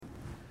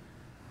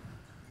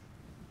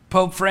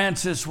Pope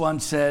Francis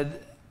once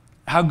said,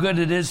 "How good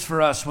it is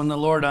for us when the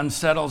Lord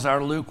unsettles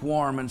our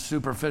lukewarm and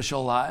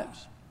superficial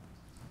lives."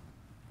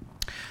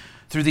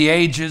 Through the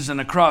ages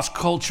and across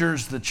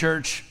cultures, the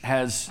church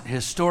has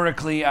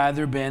historically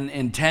either been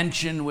in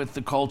tension with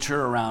the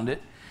culture around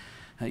it,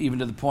 even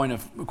to the point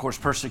of course,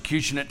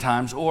 persecution at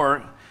times,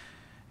 or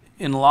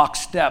in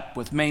lockstep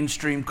with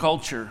mainstream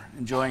culture,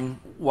 enjoying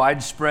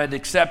widespread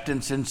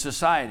acceptance in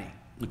society.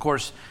 Of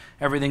course,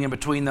 everything in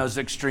between those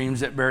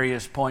extremes at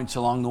various points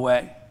along the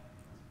way.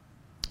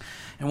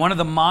 And one of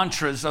the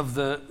mantras of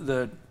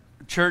the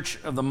church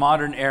of the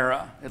modern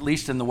era, at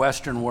least in the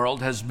Western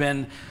world, has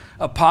been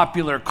a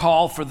popular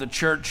call for the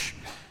church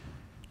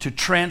to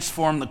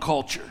transform the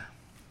culture,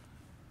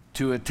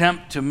 to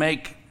attempt to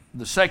make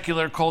the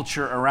secular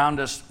culture around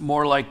us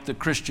more like the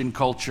Christian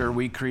culture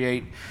we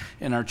create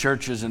in our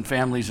churches and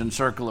families and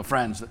circle of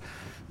friends.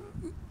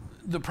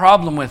 The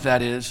problem with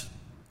that is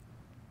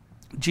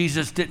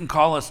Jesus didn't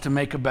call us to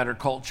make a better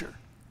culture.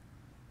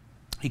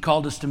 He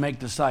called us to make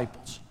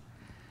disciples.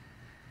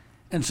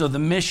 And so the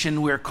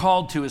mission we're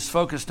called to is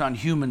focused on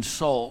human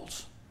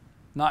souls,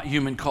 not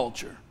human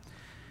culture.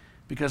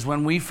 Because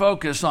when we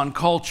focus on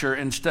culture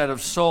instead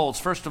of souls,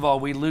 first of all,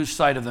 we lose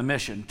sight of the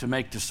mission to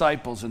make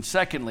disciples. And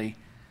secondly,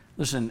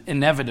 listen,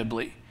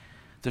 inevitably,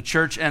 the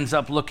church ends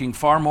up looking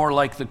far more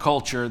like the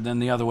culture than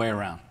the other way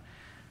around.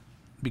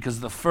 Because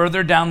the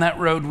further down that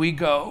road we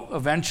go,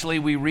 eventually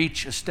we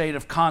reach a state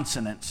of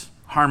consonance,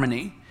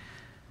 harmony,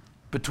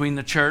 between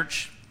the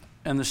church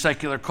and the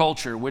secular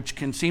culture, which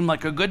can seem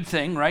like a good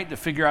thing, right? To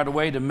figure out a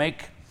way to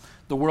make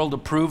the world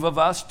approve of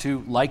us,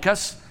 to like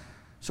us,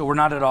 so we're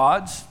not at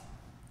odds.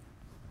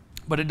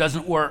 But it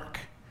doesn't work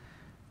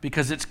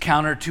because it's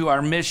counter to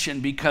our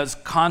mission, because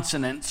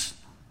consonance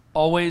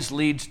always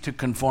leads to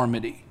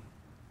conformity.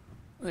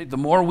 The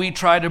more we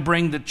try to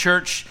bring the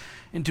church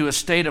into a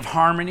state of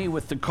harmony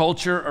with the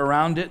culture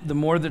around it, the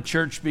more the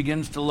church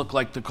begins to look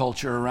like the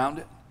culture around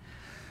it.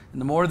 And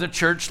the more the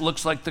church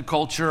looks like the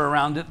culture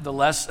around it, the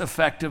less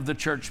effective the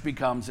church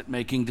becomes at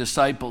making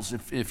disciples.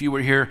 If you were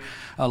here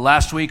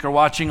last week or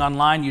watching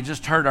online, you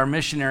just heard our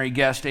missionary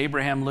guest,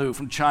 Abraham Liu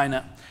from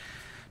China,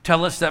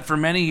 tell us that for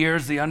many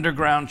years, the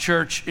underground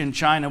church in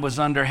China was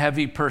under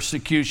heavy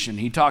persecution.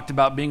 He talked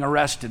about being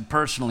arrested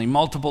personally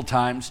multiple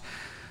times,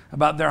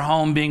 about their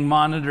home being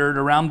monitored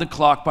around the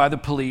clock by the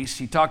police.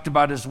 He talked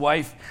about his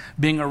wife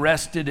being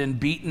arrested and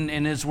beaten,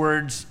 in his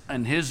words,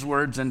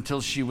 until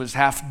she was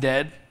half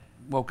dead.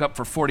 Woke up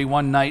for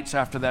 41 nights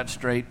after that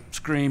straight,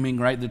 screaming,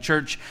 right? The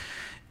church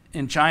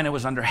in China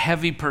was under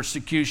heavy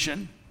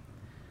persecution,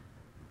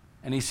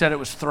 and he said it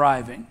was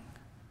thriving,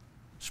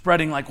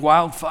 spreading like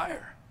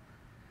wildfire,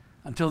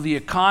 until the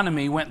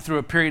economy went through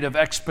a period of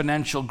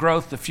exponential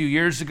growth a few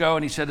years ago.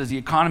 And he said as the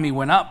economy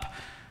went up,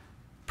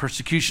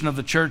 persecution of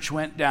the church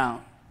went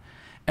down.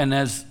 And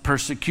as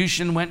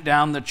persecution went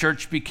down, the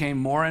church became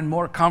more and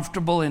more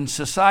comfortable in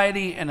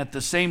society, and at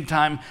the same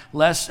time,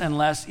 less and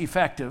less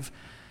effective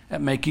at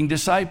making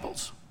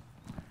disciples.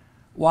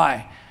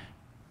 Why?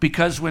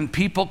 Because when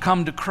people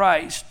come to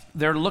Christ,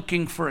 they're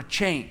looking for a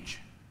change.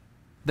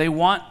 They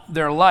want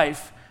their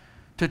life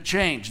to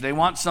change. They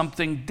want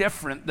something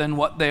different than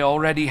what they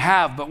already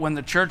have. But when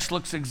the church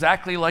looks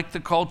exactly like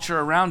the culture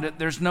around it,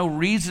 there's no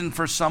reason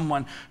for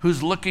someone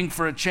who's looking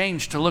for a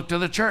change to look to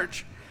the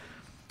church,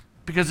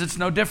 because it's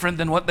no different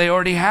than what they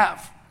already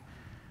have.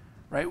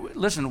 Right?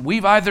 Listen,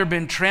 we've either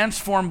been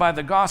transformed by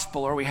the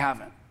gospel or we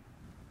haven't.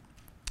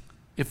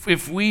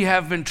 If we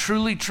have been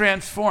truly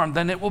transformed,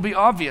 then it will be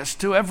obvious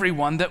to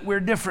everyone that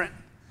we're different,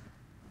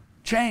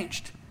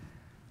 changed.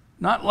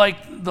 Not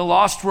like the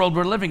lost world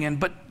we're living in,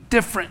 but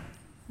different,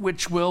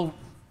 which will,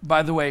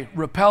 by the way,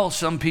 repel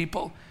some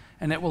people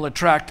and it will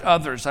attract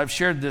others. I've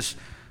shared this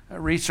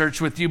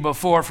research with you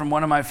before from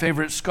one of my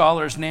favorite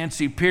scholars,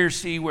 Nancy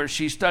Pearcey, where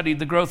she studied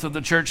the growth of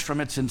the church from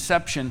its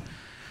inception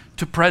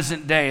to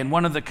present day. And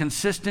one of the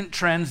consistent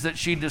trends that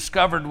she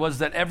discovered was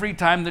that every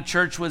time the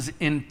church was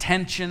in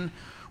tension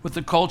with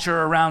the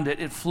culture around it,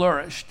 it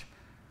flourished.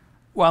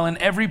 While in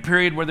every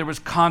period where there was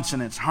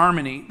consonance,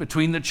 harmony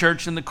between the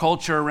church and the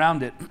culture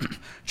around it,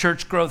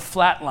 church growth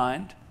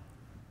flatlined.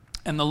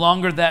 And the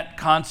longer that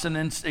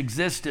consonance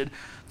existed,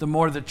 the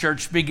more the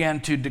church began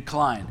to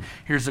decline.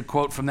 Here's a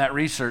quote from that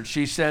research.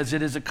 She says,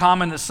 "It is a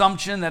common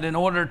assumption that in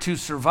order to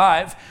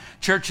survive,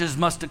 churches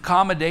must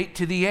accommodate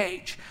to the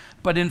age.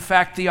 But in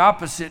fact, the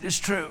opposite is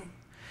true.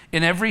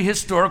 In every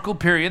historical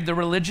period, the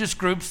religious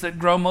groups that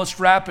grow most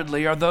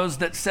rapidly are those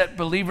that set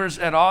believers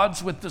at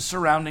odds with the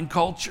surrounding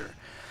culture.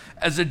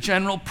 As a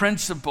general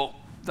principle,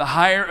 the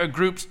higher a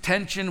group's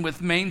tension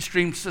with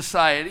mainstream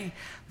society,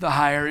 the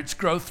higher its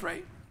growth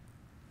rate."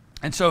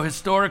 And so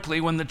historically,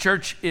 when the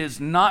church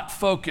is not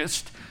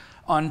focused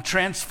on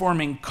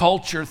transforming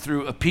culture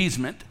through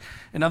appeasement,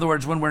 in other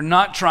words, when we're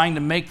not trying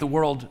to make the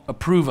world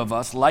approve of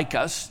us, like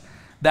us,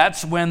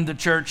 that's when the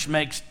church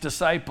makes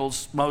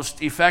disciples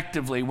most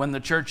effectively, when the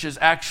church is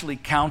actually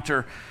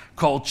counter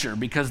culture,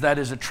 because that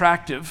is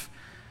attractive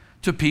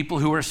to people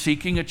who are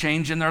seeking a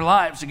change in their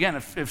lives. Again,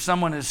 if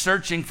someone is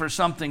searching for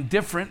something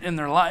different in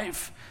their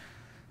life,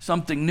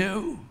 something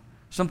new,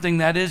 something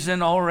that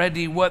isn't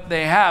already what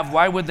they have.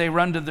 Why would they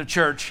run to the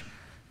church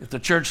if the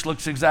church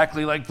looks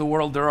exactly like the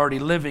world they're already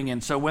living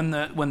in? So when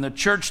the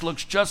church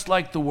looks just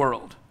like the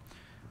world,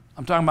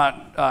 I'm talking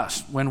about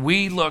us, when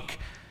we look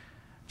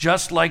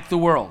just like the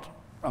world,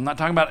 I'm not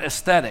talking about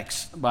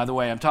aesthetics, by the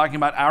way, I'm talking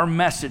about our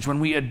message. When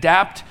we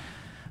adapt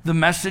the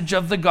message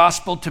of the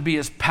gospel to be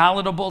as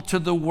palatable to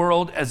the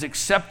world, as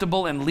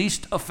acceptable and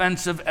least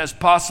offensive as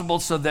possible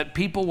so that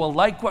people will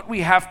like what we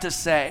have to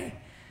say,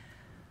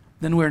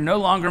 then we're no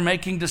longer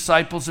making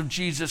disciples of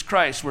Jesus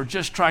Christ. We're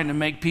just trying to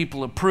make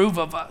people approve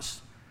of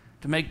us,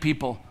 to make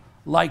people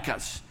like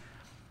us,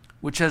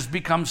 which has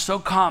become so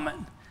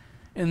common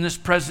in this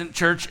present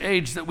church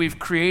age that we've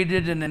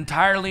created an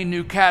entirely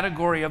new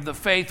category of the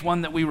faith,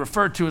 one that we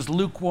refer to as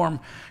lukewarm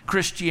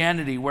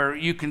Christianity, where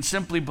you can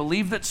simply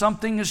believe that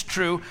something is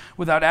true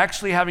without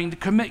actually having to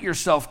commit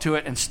yourself to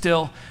it and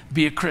still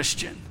be a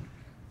Christian.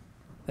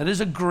 That is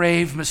a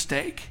grave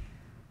mistake.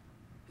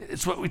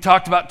 It's what we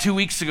talked about 2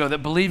 weeks ago,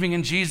 that believing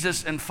in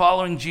Jesus and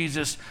following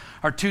Jesus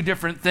are two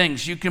different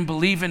things. You can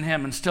believe in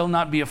him and still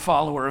not be a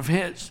follower of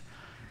his.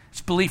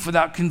 It's belief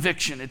without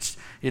conviction.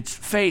 It's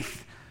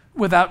faith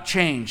without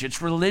change.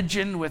 It's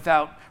religion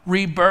without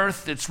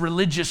rebirth. It's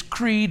religious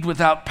creed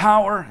without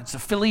power. It's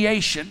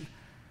affiliation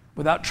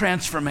without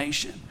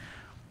transformation.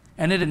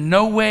 And it in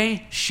no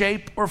way,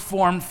 shape, or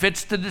form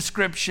fits the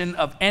description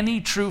of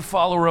any true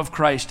follower of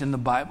Christ in the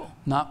Bible.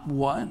 Not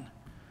one.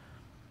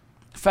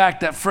 In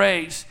fact, that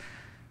phrase,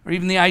 or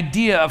even the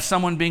idea of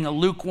someone being a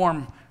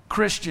lukewarm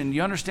Christian,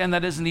 you understand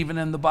that isn't even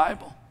in the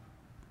Bible.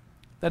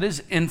 That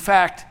is, in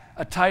fact,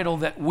 a title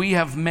that we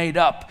have made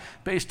up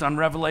based on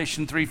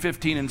Revelation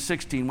 3:15 and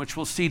 16, which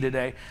we'll see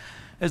today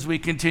as we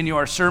continue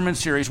our sermon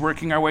series,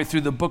 working our way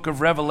through the book of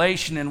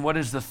Revelation in what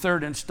is the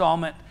third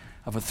installment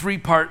of a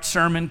 3-part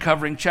sermon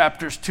covering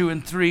chapters 2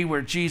 and 3,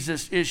 where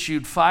Jesus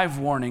issued 5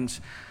 warnings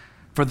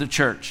for the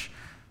church.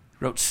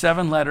 Wrote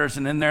 7 letters,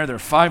 and in there are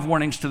 5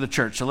 warnings to the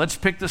church. So let's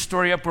pick the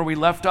story up where we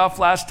left off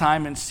last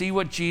time and see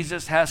what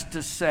Jesus has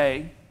to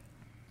say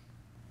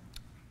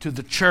to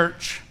the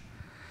church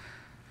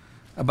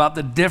about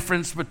the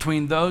difference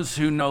between those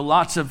who know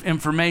lots of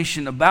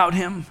information about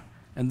him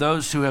and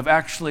those who have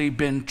actually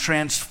been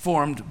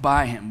transformed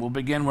by him. We'll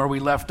begin where we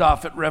left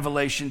off at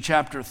Revelation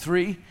chapter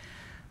 3,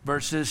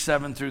 verses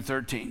 7 through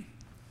 13.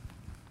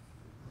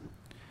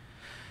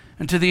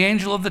 And to the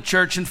angel of the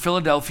church in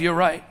Philadelphia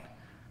write,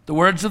 the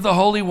words of the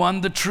Holy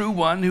One, the true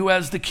One, who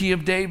has the key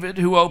of David,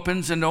 who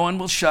opens and no one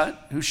will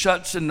shut, who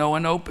shuts and no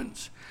one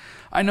opens.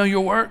 I know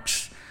your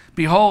works.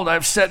 Behold, I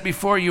have set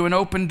before you an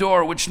open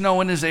door which no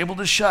one is able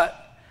to shut.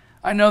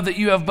 I know that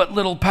you have but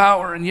little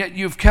power, and yet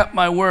you have kept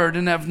my word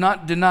and have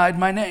not denied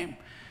my name.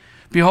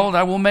 Behold,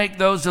 I will make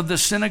those of the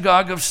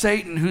synagogue of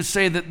Satan who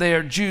say that they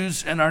are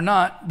Jews and are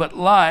not, but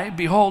lie.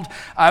 Behold,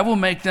 I will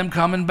make them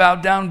come and bow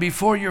down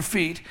before your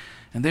feet,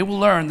 and they will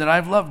learn that I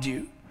have loved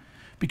you.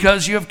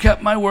 Because you have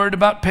kept my word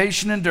about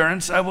patient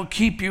endurance, I will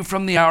keep you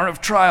from the hour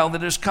of trial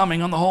that is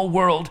coming on the whole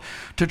world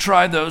to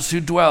try those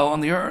who dwell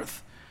on the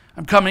earth.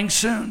 I'm coming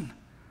soon.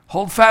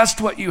 Hold fast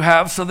what you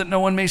have so that no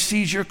one may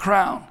seize your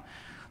crown.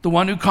 The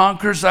one who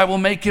conquers, I will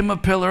make him a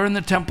pillar in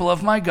the temple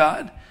of my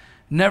God.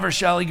 Never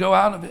shall he go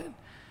out of it.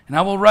 And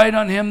I will write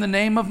on him the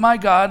name of my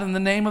God and the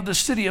name of the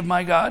city of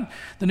my God,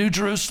 the new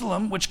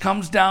Jerusalem, which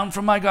comes down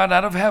from my God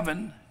out of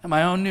heaven, and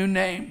my own new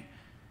name.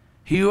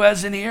 He who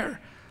has an ear,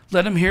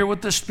 let him hear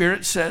what the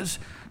Spirit says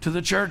to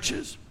the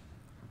churches.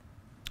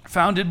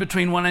 Founded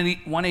between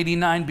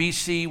 189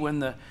 BC, when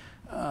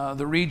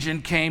the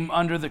region came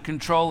under the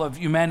control of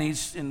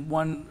Eumenes, in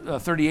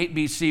 138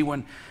 BC,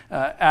 when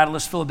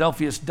Attalus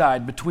Philadelphus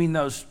died. Between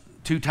those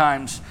 2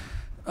 times,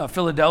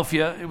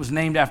 Philadelphia, it was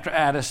named after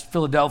Attalus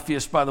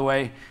Philadelphus, by the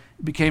way,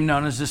 became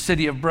known as the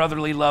city of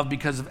brotherly love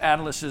because of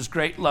Attalus's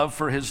great love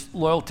for his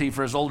loyalty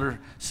for his older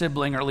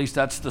sibling, or at least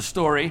that's the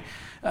story,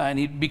 and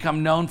he'd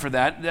become known for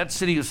that. That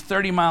city was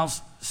 30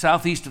 miles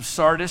southeast of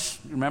Sardis.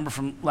 Remember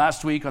from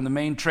last week, on the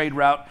main trade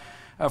route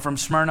from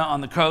Smyrna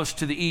on the coast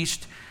to the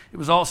east. It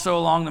was also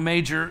along the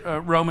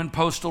major Roman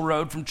postal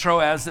road from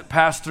Troas that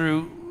passed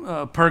through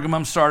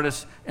Pergamum,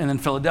 Sardis, and then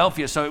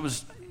Philadelphia. So it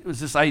was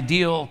this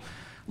ideal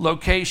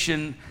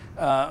location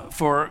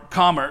for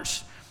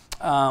commerce.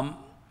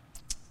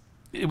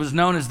 It was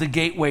known as the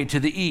gateway to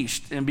the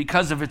east, and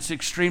because of its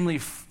extremely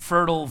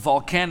fertile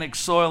volcanic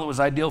soil, it was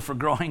ideal for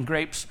growing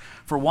grapes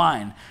for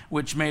wine,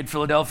 which made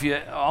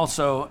Philadelphia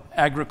also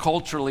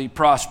agriculturally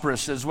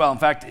prosperous as well. In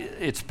fact,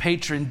 its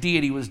patron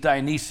deity was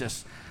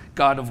Dionysus,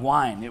 god of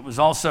wine. It was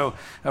also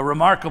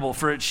remarkable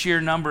for its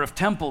sheer number of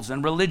temples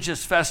and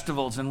religious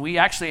festivals, and we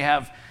actually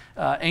have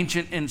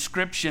ancient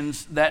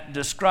inscriptions that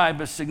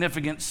describe a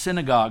significant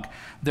synagogue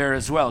there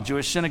as well,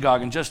 Jewish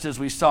synagogue. And just as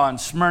we saw in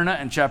Smyrna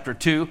in chapter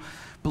 2,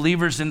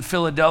 believers in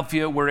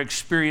Philadelphia were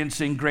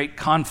experiencing great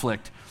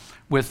conflict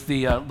with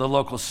the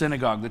local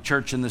synagogue, the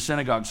church and the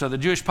synagogue. So the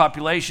Jewish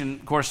population,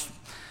 of course,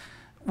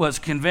 was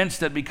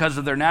convinced that because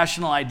of their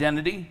national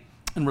identity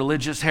and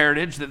religious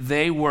heritage, that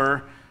they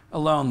were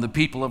alone the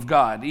people of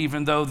God,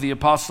 even though the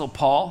Apostle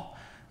Paul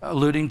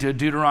alluding to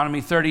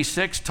Deuteronomy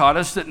 36, taught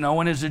us that no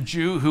one is a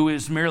Jew who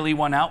is merely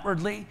one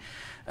outwardly,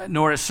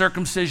 nor is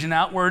circumcision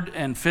outward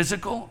and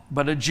physical,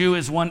 but a Jew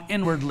is one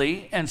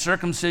inwardly, and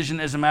circumcision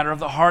is a matter of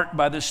the heart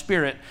by the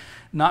Spirit,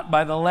 not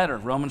by the letter.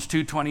 Romans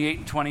 2:28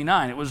 and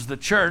 29. It was the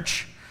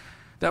church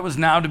that was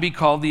now to be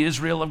called the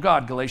Israel of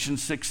God,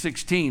 Galatians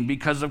 6:16,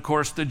 because, of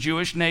course, the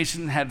Jewish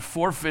nation had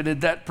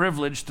forfeited that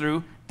privilege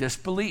through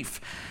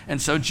disbelief.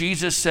 And so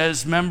Jesus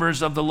says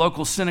members of the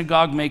local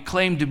synagogue may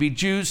claim to be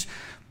Jews,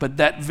 but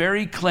that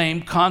very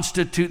claim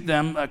constitutes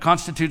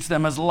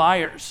them as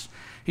liars.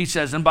 He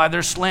says, and by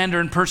their slander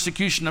and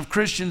persecution of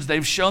Christians,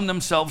 they've shown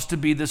themselves to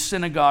be the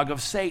synagogue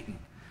of Satan.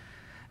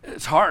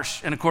 It's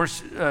harsh. And of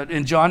course,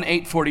 in John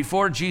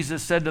 8:44,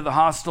 Jesus said to the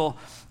hostile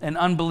and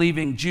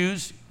unbelieving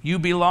Jews, you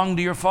belong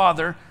to your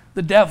father,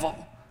 the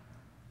devil.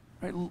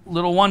 Right?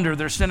 Little wonder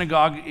their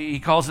synagogue, he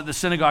calls it the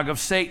synagogue of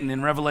Satan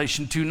in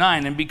Revelation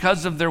 2:9. And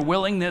because of their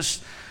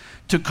willingness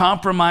to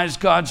compromise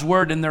God's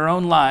word in their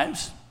own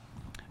lives,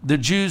 the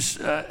Jews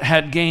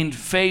had gained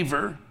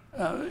favor,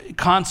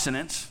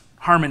 consonance,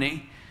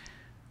 harmony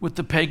with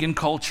the pagan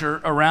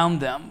culture around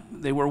them.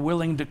 They were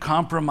willing to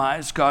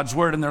compromise God's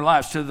word in their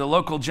lives. To the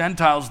local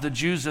Gentiles, the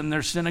Jews in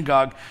their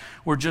synagogue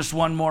were just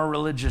one more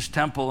religious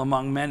temple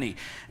among many.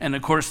 And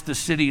of course, the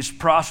city's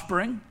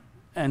prospering.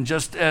 And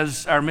just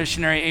as our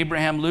missionary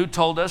Abraham Lew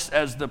told us,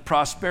 as the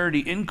prosperity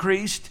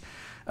increased,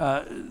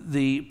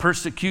 the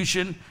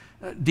persecution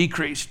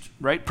decreased,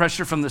 right?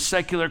 Pressure from the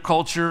secular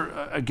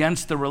culture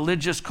against the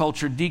religious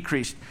culture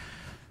decreased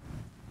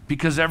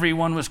because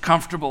everyone was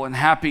comfortable and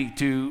happy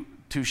to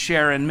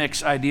share and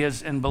mix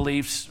ideas and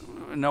beliefs.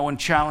 No one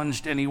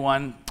challenged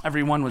anyone.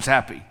 Everyone was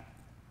happy,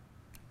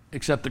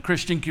 except the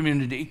Christian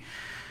community,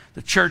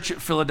 the church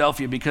at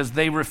Philadelphia, because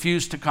they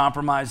refused to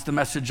compromise the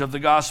message of the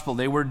gospel.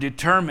 They were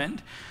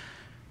determined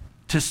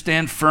to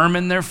stand firm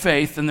in their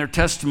faith and their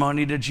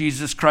testimony to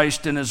Jesus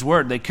Christ and his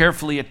word. They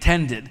carefully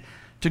attended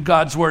to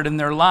God's word in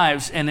their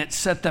lives, and it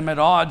set them at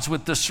odds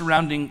with the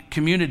surrounding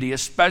community,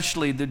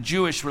 especially the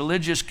Jewish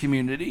religious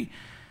community,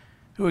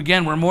 who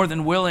again were more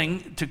than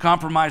willing to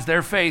compromise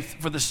their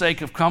faith for the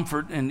sake of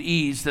comfort and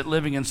ease that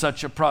living in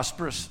such a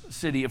prosperous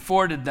city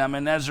afforded them.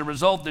 And as a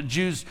result, the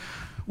Jews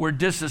were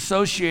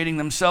disassociating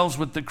themselves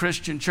with the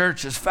Christian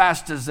church as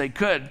fast as they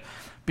could,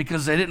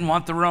 because they didn't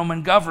want the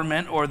Roman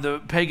government or the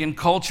pagan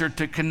culture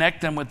to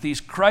connect them with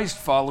these Christ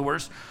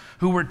followers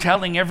who were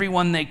telling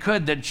everyone they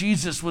could that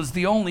Jesus was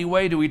the only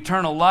way to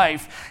eternal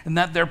life, and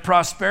that their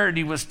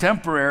prosperity was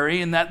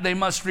temporary, and that they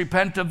must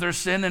repent of their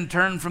sin and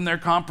turn from their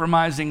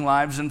compromising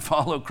lives and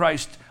follow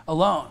Christ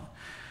alone,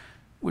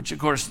 which of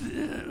course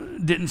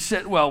didn't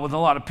sit well with a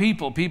lot of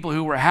people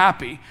who were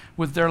happy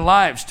with their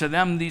lives. To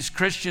them, these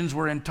Christians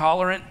were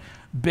intolerant,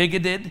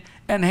 bigoted,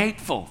 and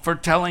hateful for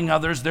telling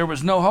others there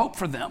was no hope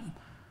for them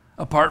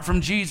apart from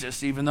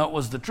Jesus, even though it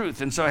was the truth.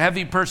 And so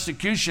heavy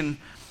persecution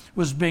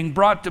was being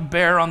brought to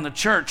bear on the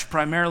church,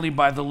 primarily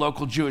by the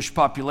local Jewish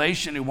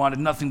population who wanted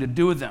nothing to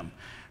do with them.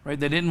 Right?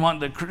 They didn't want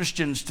the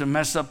Christians to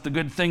mess up the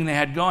good thing they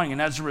had going.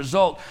 And as a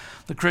result,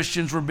 the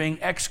Christians were being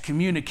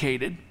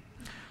excommunicated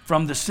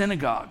from the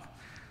synagogue.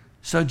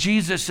 So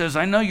Jesus says,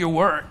 I know your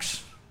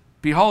works.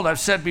 Behold, I've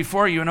set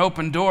before you an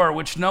open door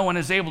which no one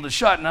is able to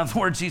shut. In other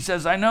words, he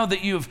says, I know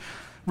that you've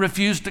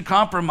refused to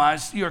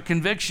compromise your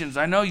convictions.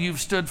 I know you've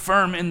stood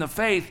firm in the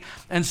faith.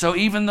 And so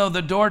even though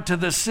the door to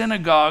the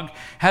synagogue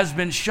has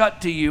been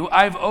shut to you,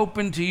 I've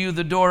opened to you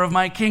the door of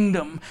my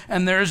kingdom.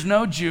 And there is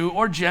no Jew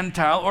or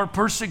Gentile or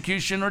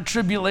persecution or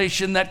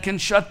tribulation that can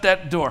shut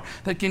that door,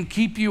 that can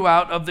keep you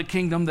out of the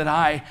kingdom that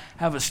I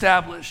have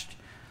established.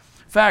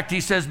 In fact,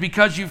 he says,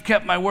 because you've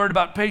kept my word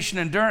about patient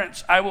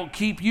endurance, I will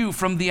keep you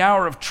from the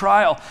hour of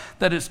trial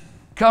that is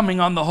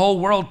coming on the whole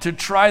world to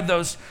try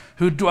those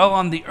who dwell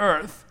on the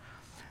earth.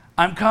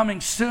 I'm coming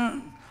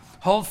soon.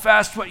 Hold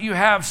fast what you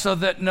have so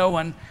that no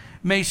one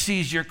may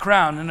seize your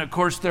crown. And of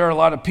course, there are a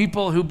lot of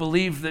people who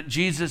believe that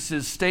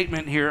Jesus'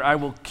 statement here, I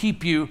will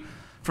keep you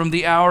from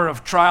the hour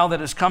of trial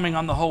that is coming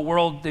on the whole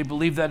world, they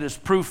believe that is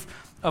proof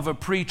of a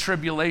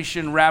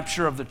pre-tribulation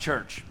rapture of the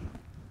church.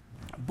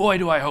 Boy,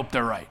 do I hope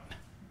they're right.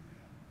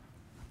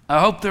 I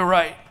hope they're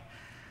right.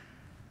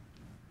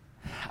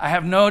 I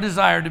have no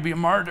desire to be a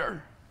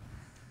martyr.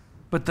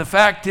 But the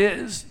fact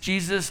is,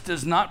 Jesus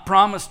does not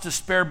promise to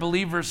spare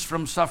believers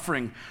from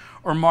suffering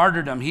or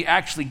martyrdom. He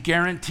actually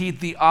guaranteed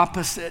the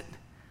opposite,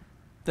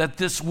 that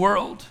this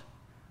world,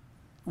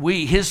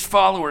 we, his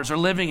followers, are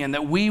living in,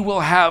 that we will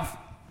have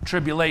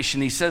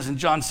tribulation. He says in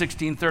John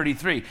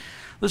 16:33,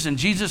 listen,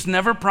 Jesus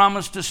never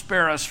promised to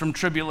spare us from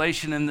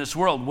tribulation in this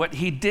world. What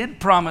he did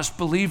promise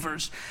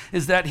believers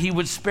is that he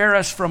would spare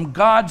us from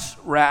God's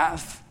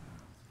wrath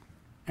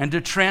and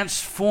to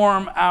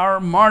transform our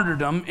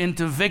martyrdom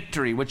into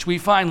victory, which we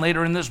find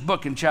later in this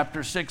book in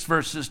chapter 6,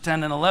 verses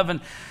 10 and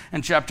 11,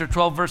 and chapter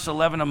 12, verse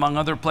 11, among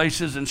other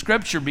places in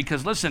Scripture.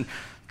 Because listen,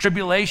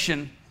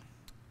 tribulation,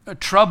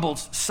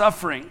 troubles,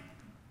 suffering,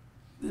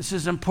 this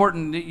is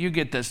important that you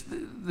get this.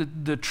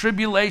 The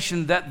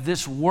tribulation that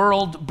this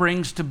world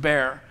brings to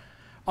bear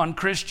on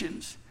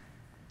Christians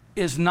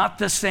is not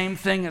the same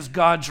thing as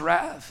God's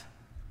wrath.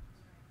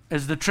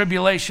 as the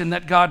tribulation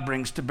that God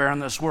brings to bear in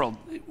this world.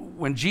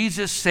 When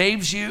Jesus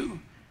saves you,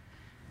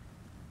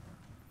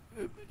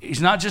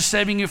 he's not just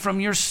saving you from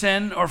your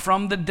sin or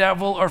from the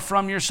devil or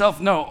from yourself.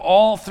 No,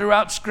 all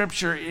throughout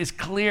Scripture is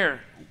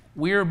clear.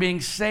 We are being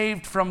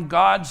saved from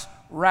God's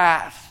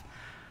wrath.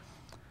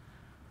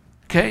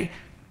 Okay?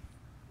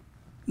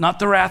 Not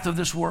the wrath of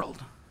this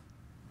world.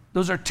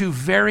 Those are two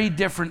very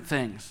different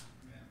things.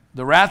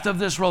 The wrath of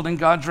this world and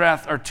God's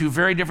wrath are two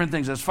very different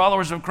things. As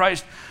followers of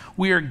Christ,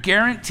 we are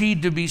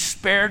guaranteed to be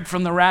spared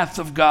from the wrath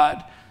of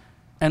God,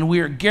 and we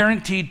are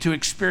guaranteed to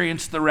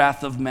experience the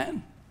wrath of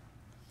men.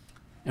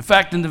 In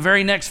fact, in the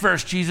very next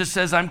verse, Jesus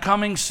says, I'm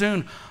coming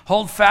soon.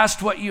 Hold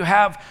fast what you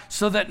have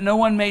so that no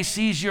one may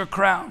seize your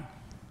crown.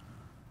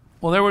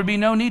 Well, there would be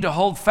no need to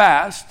hold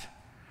fast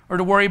or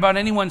to worry about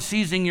anyone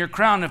seizing your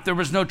crown if there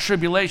was no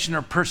tribulation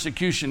or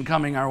persecution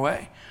coming our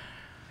way.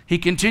 He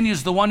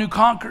continues, the one who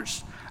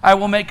conquers, I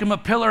will make him a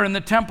pillar in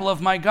the temple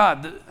of my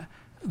God.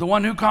 The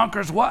one who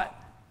conquers what?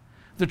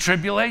 The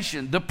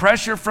tribulation, the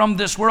pressure from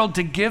this world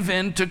to give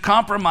in, to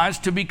compromise,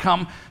 to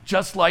become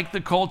just like the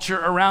culture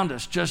around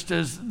us, just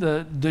as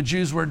the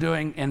Jews were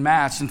doing en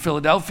masse in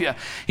Philadelphia.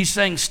 He's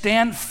saying,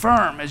 stand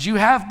firm as you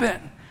have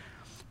been,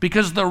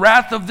 because the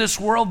wrath of this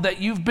world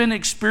that you've been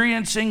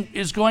experiencing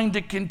is going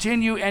to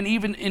continue and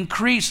even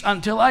increase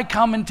until I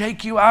come and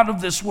take you out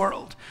of this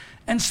world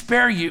and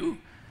spare you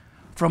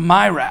from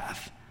my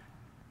wrath.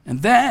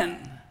 And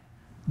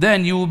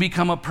then you will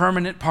become a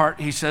permanent part,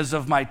 he says,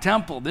 of my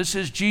temple. This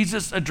is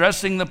Jesus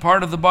addressing the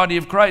part of the body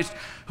of Christ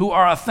who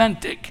are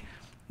authentic,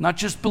 not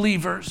just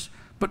believers,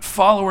 but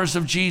followers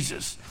of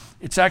Jesus.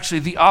 It's actually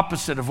the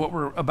opposite of what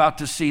we're about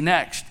to see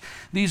next.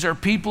 These are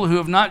people who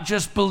have not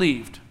just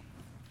believed.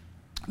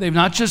 They've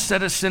not just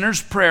said a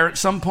sinner's prayer at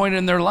some point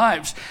in their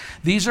lives.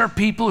 These are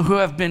people who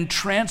have been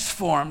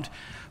transformed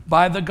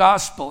by the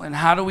gospel. And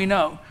how do we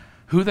know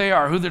who they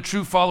are, who the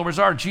true followers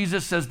are?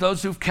 Jesus says,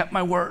 those who've kept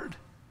my word.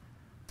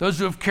 Those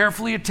who have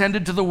carefully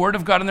attended to the word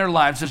of God in their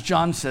lives, as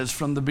John says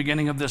from the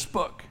beginning of this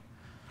book.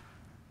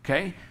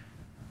 Okay?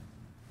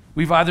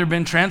 We've either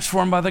been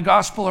transformed by the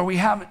gospel or we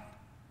haven't.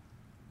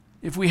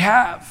 If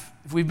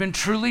we've been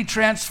truly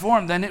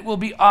transformed, then it will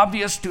be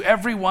obvious to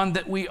everyone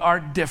that we are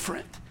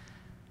different,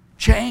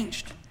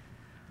 changed.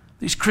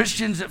 These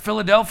Christians at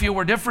Philadelphia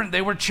were different.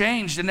 They were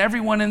changed, and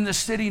everyone in the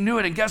city knew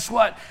it. And guess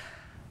what?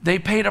 They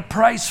paid a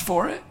price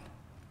for it.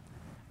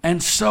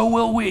 And so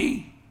will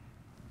we.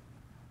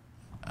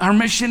 Our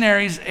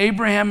missionaries,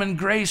 Abraham and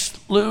Grace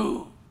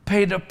Liu,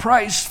 paid a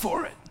price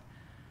for it.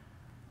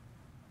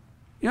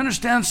 You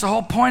understand? It's the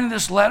whole point of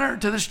this letter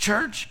to this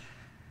church.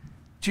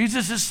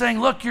 Jesus is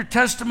saying, look, your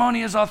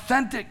testimony is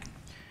authentic.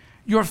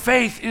 Your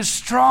faith is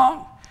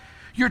strong.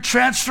 Your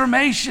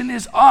transformation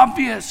is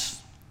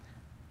obvious.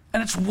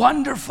 And it's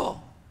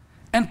wonderful.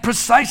 And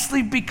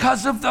precisely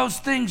because of those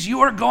things,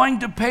 you are going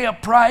to pay a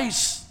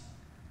price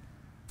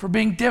for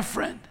being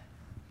different,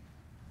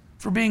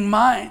 for being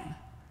mine.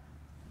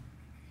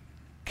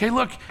 Okay,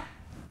 look,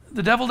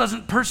 the devil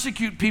doesn't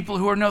persecute people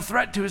who are no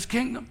threat to his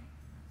kingdom.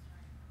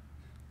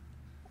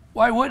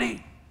 Why would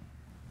he?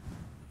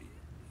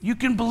 You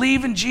can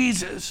believe in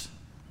Jesus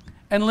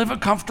and live a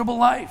comfortable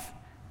life.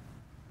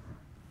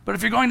 But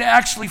if you're going to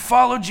actually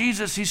follow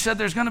Jesus, he said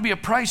there's going to be a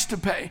price to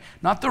pay,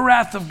 not the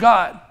wrath of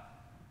God.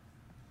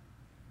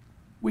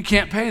 We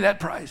can't pay that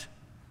price.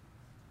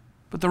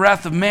 But the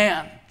wrath of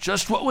man,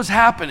 just what was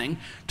happening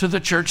to the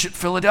church at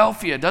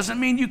Philadelphia. Doesn't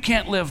mean you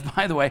can't live,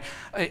 by the way,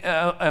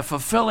 a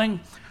fulfilling,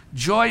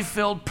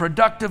 joy-filled,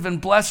 productive, and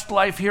blessed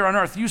life here on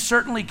earth. You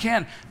certainly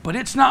can, but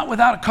it's not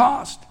without a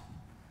cost.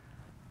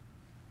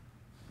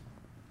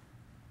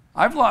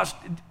 I've lost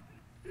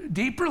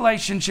deep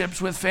relationships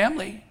with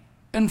family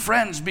and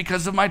friends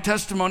because of my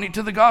testimony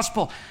to the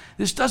gospel.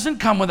 This doesn't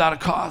come without a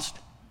cost.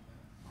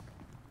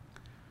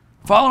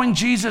 Following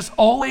Jesus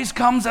always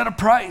comes at a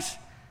price.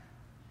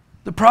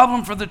 The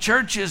problem for the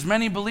church is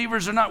many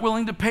believers are not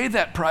willing to pay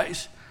that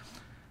price,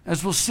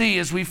 as we'll see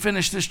as we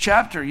finish this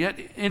chapter. Yet,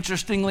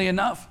 interestingly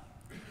enough,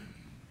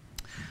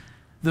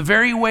 the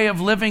very way of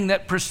living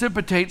that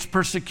precipitates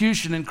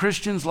persecution in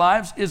Christians'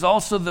 lives is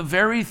also the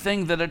very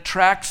thing that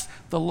attracts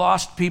the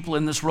lost people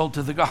in this world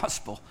to the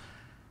gospel.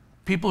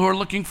 People who are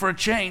looking for a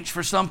change,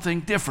 for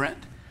something different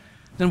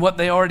than what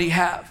they already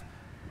have.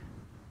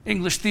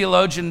 English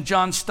theologian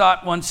John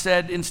Stott once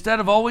said,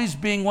 instead of always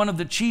being one of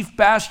the chief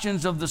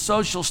bastions of the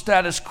social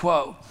status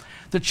quo,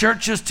 the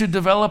church is to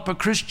develop a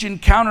Christian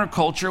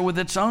counterculture with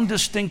its own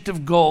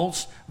distinctive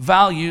goals,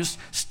 values,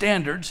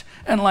 standards,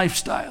 and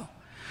lifestyle.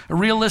 A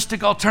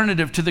realistic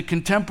alternative to the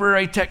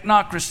contemporary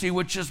technocracy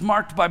which is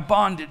marked by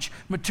bondage,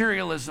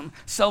 materialism,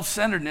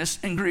 self-centeredness,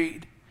 and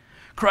greed.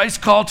 Christ's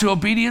call to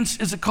obedience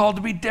is a call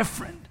to be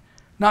different,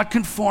 not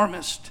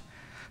conformist.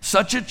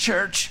 Such a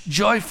church,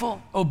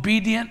 joyful,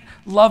 obedient,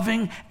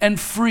 loving, and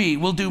free,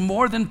 will do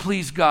more than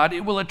please God.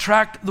 It will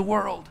attract the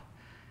world.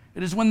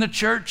 It is when the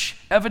church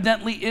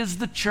evidently is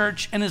the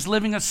church and is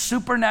living a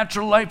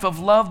supernatural life of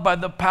love by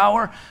the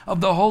power of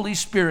the Holy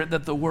Spirit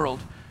that the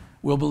world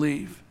will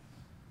believe.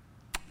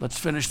 Let's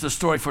finish the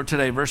story for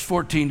today, verse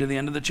 14 to the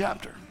end of the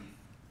chapter.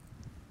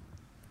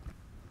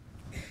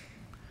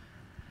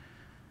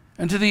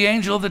 And to the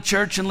angel of the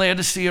church in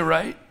Laodicea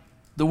write,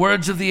 the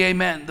words of the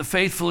Amen, the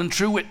faithful and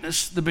true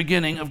witness, the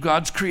beginning of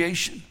God's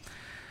creation.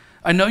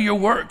 I know your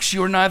works.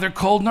 You are neither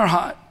cold nor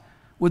hot.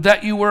 Would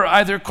that you were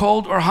either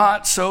cold or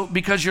hot, so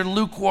because you're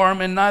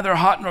lukewarm and neither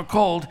hot nor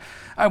cold,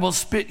 I will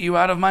spit you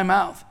out of my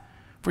mouth.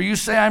 For you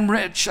say, I'm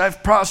rich,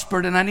 I've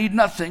prospered, and I need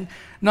nothing,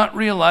 not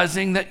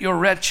realizing that you're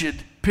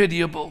wretched,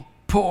 pitiable,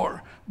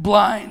 poor,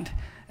 blind,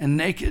 and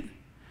naked.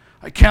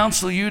 I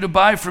counsel you to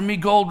buy from me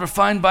gold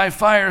refined by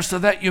fire so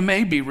that you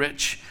may be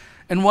rich,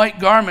 and white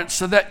garments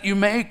so that you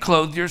may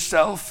clothe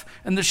yourself,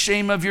 and the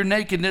shame of your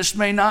nakedness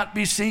may not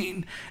be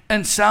seen,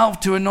 and salve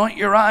to anoint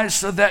your eyes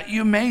so that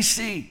you may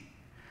see.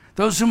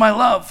 Those whom I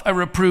love I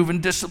reprove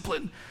and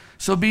discipline,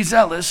 so be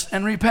zealous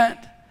and repent.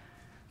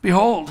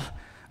 Behold,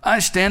 I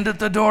stand at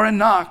the door and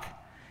knock.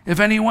 If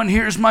anyone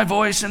hears my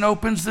voice and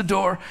opens the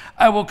door,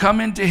 I will come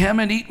into him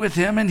and eat with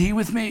him and he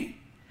with me.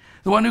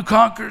 The one who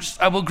conquers,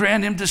 I will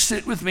grant him to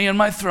sit with me on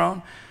my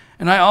throne,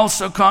 and I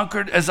also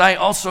conquered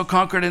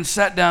and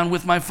sat down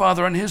with my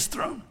Father on his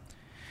throne.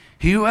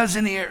 He who has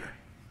an ear,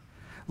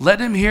 let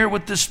him hear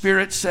what the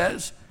Spirit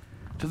says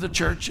to the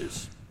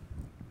churches.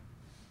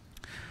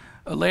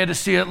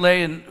 Laodicea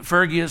lay in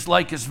Phrygia's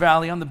Lycus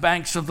Valley on the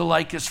banks of the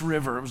Lycus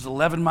River. It was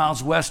 11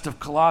 miles west of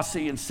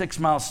Colossae and 6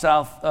 miles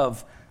south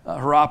of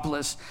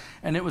Hierapolis.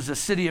 And it was a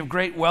city of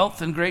great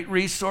wealth and great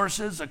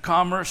resources, a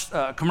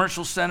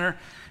commercial center.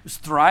 It was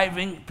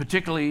thriving,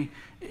 particularly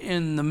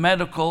in the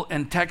medical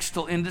and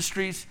textile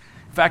industries.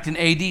 In fact, in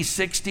AD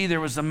 60,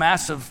 there was a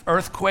massive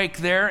earthquake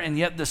there, and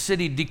yet the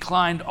city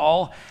declined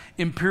all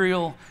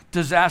imperial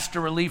disaster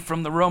relief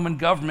from the Roman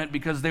government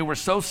because they were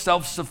so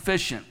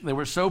self-sufficient. They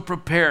were so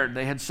prepared.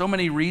 They had so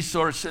many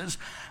resources.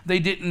 They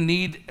didn't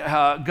need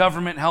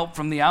government help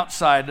from the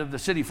outside of the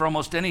city for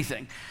almost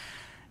anything.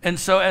 And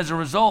so as a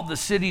result, the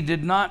city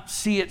did not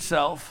see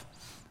itself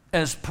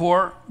as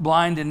poor,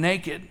 blind, and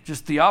naked,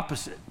 just the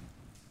opposite.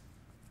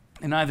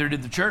 And neither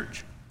did the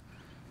church.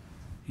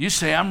 You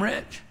say, I'm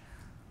rich.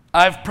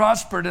 I've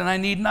prospered and I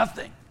need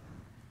nothing.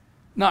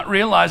 Not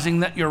realizing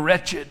that you're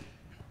wretched,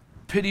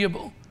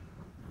 pitiable,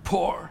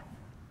 poor,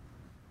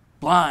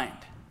 blind,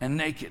 and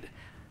naked.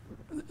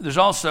 There's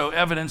also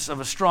evidence of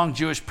a strong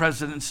Jewish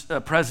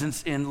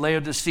presence in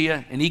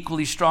Laodicea, and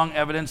equally strong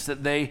evidence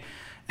that they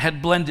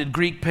had blended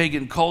Greek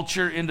pagan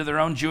culture into their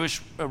own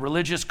Jewish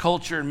religious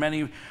culture in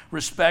many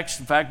respects.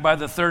 In fact, by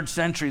the 3rd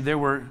century, there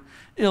were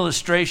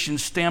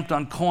illustrations stamped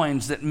on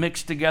coins that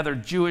mixed together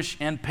Jewish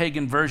and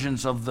pagan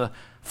versions of the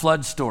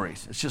flood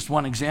stories. It's just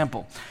one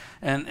example.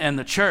 And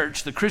the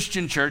church, the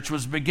Christian church,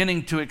 was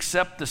beginning to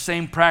accept the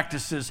same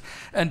practices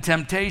and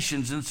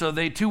temptations. And so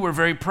they too were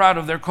very proud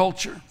of their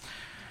culture,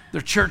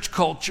 their church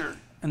culture,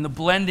 and the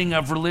blending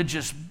of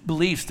religious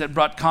beliefs that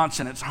brought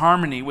consonance,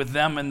 harmony with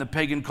them and the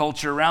pagan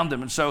culture around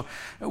them. And so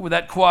with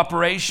that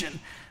cooperation,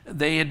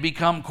 they had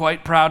become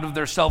quite proud of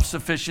their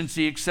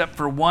self-sufficiency, except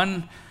for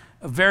one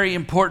very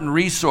important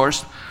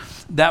resource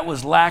that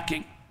was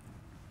lacking: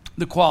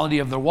 the quality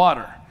of the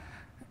water.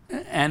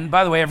 And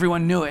by the way,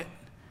 everyone knew it.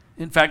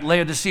 In fact,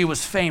 Laodicea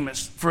was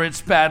famous for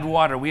its bad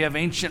water. We have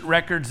ancient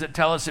records that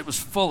tell us it was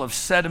full of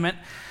sediment.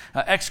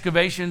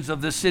 Excavations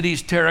of the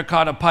city's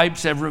terracotta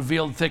pipes have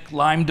revealed thick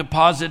lime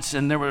deposits,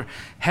 and there were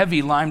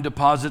heavy lime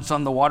deposits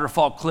on the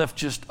waterfall cliff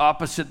just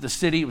opposite the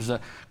city. It was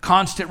a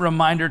constant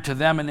reminder to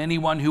them and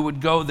anyone who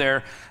would go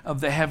there of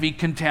the heavy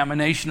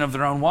contamination of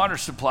their own water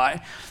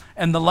supply.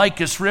 And the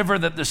Lycus River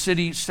that the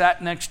city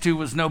sat next to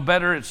was no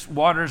better. Its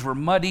waters were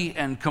muddy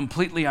and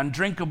completely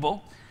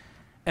undrinkable.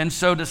 And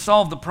so to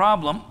solve the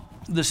problem,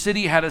 the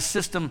city had a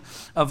system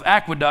of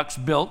aqueducts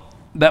built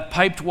that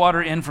piped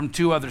water in from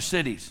 2 other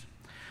cities.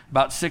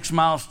 About 6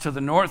 miles to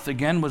the north,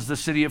 again, was the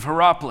city of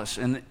Hierapolis,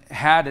 and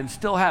had, and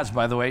still has,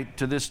 by the way,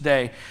 to this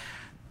day,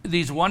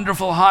 these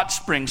wonderful hot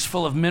springs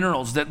full of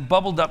minerals that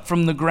bubbled up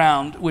from the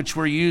ground, which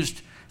were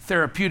used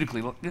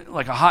therapeutically,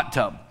 like a hot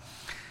tub.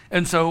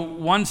 And so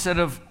one set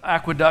of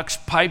aqueducts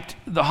piped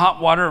the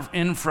hot water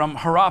in from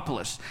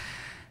Hierapolis,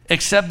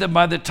 except that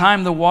by the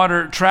time the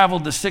water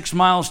traveled the 6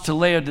 miles to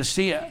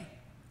Laodicea,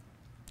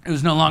 it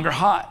was no longer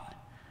hot.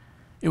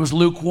 It was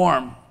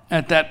lukewarm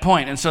at that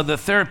point. And so the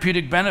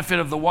therapeutic benefit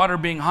of the water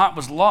being hot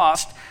was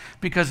lost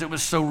because it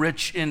was so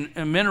rich in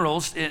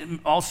minerals. It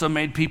also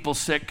made people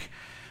sick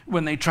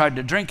when they tried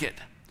to drink it.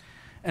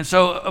 And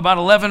so about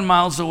 11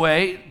 miles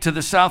away to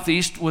the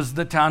southeast was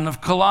the town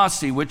of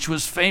Colossae, which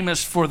was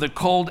famous for the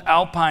cold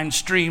alpine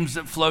streams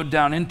that flowed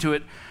down into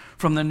it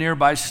from the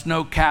nearby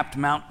snow-capped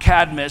Mount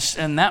Cadmus,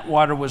 and that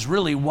water was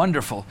really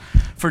wonderful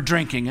for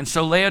drinking. And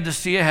so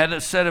Laodicea had a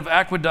set of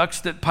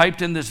aqueducts that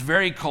piped in this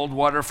very cold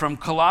water from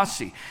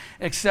Colossae,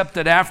 except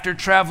that after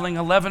traveling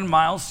 11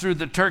 miles through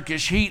the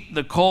Turkish heat,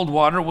 the cold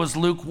water was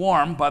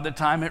lukewarm by the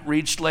time it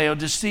reached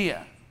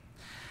Laodicea.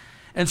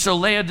 And so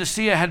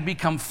Laodicea had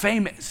become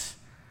famous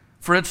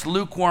for its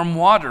lukewarm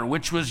water,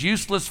 which was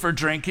useless for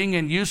drinking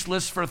and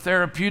useless for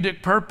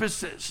therapeutic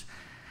purposes.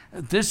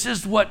 This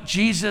is what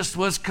Jesus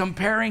was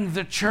comparing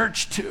the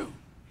church to.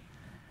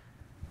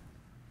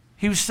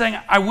 He was saying,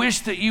 I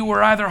wish that you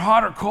were either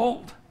hot or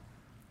cold.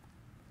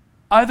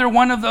 Either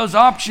one of those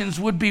options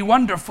would be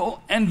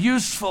wonderful and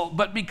useful,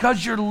 but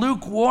because you're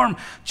lukewarm,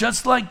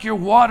 just like your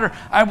water,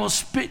 I will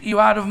spit you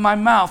out of my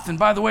mouth. And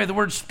by the way, the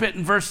word spit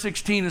in verse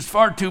 16 is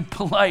far too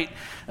polite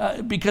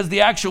because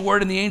the actual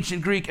word in the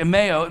ancient Greek,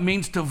 emeo, it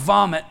means to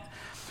vomit.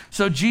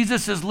 So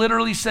Jesus is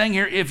literally saying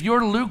here, if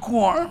you're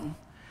lukewarm,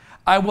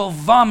 I will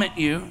vomit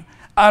you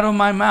out of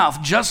my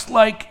mouth, just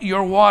like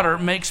your water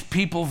makes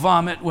people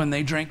vomit when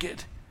they drink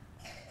it.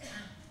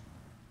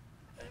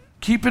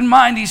 Keep in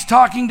mind, he's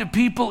talking to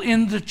people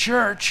in the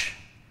church,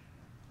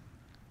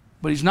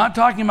 but he's not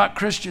talking about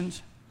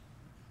Christians.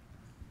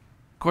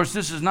 Of course,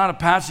 this is not a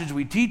passage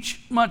we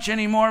teach much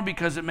anymore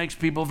because it makes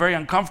people very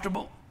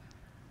uncomfortable.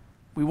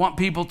 We want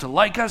people to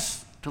like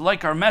us, to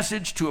like our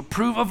message, to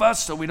approve of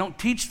us, so we don't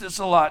teach this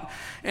a lot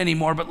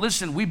anymore. But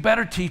listen, we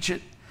better teach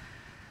it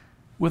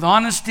with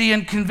honesty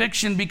and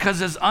conviction,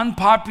 because as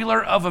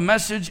unpopular of a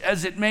message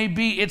as it may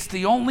be, it's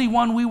the only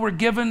one we were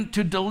given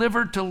to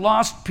deliver to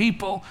lost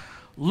people,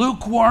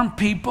 lukewarm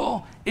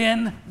people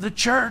in the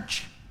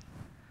church.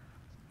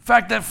 In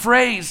fact, that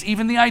phrase,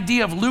 even the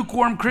idea of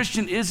lukewarm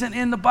Christian, isn't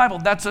in the Bible.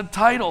 That's a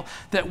title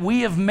that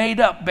we have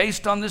made up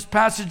based on this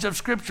passage of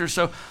Scripture.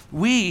 So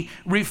we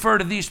refer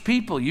to these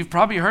people. You've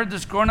probably heard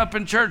this growing up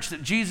in church,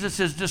 that Jesus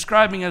is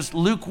describing as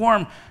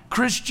lukewarm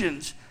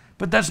Christians.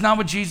 But that's not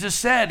what Jesus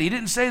said. He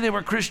didn't say they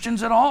were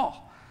Christians at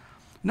all.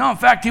 No, in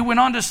fact, he went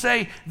on to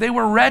say they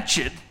were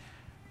wretched,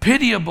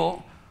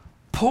 pitiable,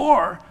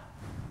 poor,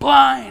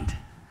 blind,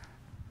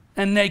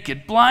 and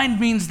naked. Blind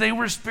means they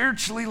were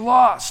spiritually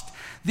lost.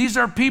 These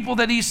are people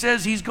that he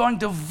says he's going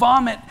to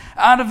vomit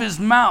out of his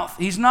mouth.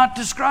 He's not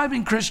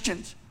describing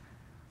Christians.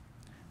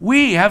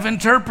 We have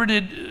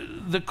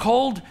interpreted the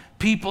cold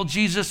people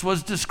Jesus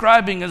was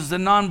describing as the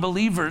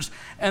non-believers,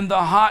 and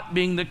the hot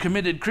being the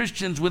committed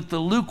Christians, with the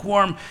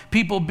lukewarm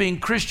people being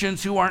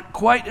Christians who aren't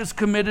quite as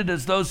committed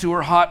as those who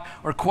are hot,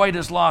 or quite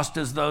as lost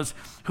as those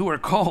who are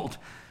cold.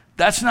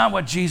 That's not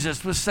what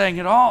Jesus was saying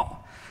at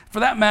all.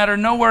 For that matter,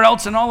 nowhere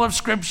else in all of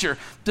Scripture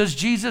does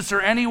Jesus or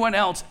anyone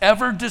else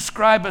ever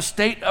describe a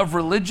state of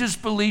religious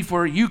belief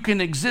where you can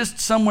exist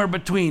somewhere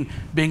between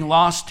being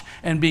lost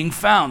and being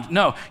found.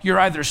 No, you're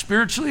either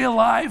spiritually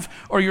alive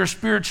or you're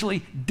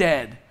spiritually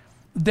dead.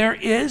 There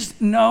is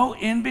no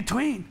in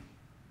between.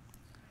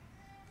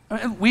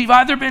 We've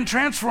either been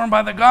transformed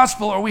by the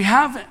gospel or we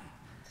haven't.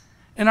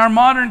 In our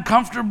modern,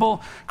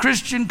 comfortable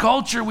Christian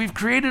culture, we've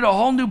created a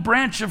whole new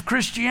branch of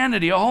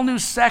Christianity, a whole new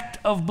sect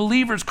of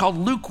believers called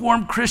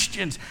lukewarm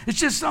Christians. It's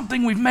just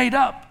something we've made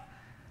up.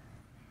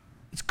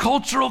 It's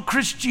cultural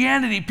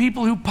Christianity,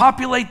 people who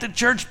populate the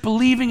church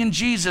believing in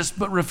Jesus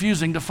but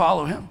refusing to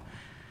follow him.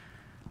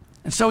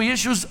 And so he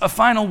issues a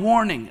final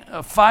warning,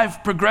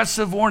 5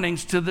 progressive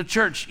warnings to the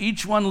church,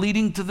 each one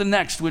leading to the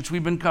next, which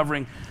we've been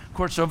covering, of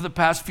course, over the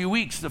past few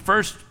weeks. The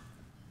first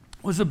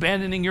was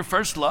abandoning your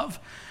first love,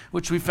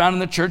 which we found in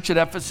the church at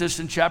Ephesus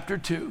in chapter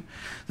 2.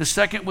 The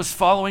second was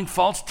following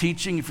false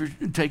teaching. If you're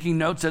taking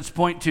notes, that's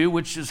point 2,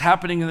 which is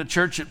happening in the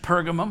church at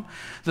Pergamum.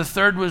 The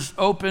third was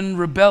open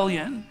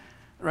rebellion,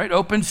 right?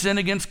 Open sin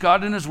against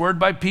God and his word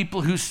by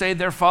people who say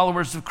they're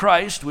followers of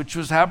Christ, which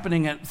was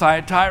happening at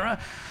Thyatira.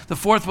 The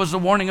fourth was a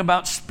warning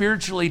about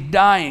spiritually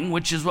dying,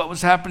 which is what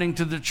was happening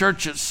to the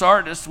church at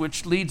Sardis,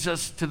 which leads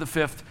us to the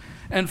fifth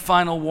and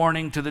final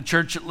warning to the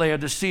church at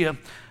Laodicea,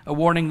 a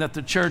warning that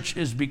the church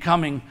is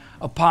becoming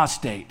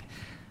apostate.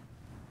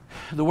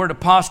 The word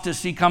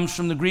apostasy comes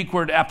from the Greek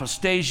word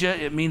apostasia.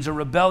 It means a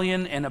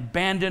rebellion, an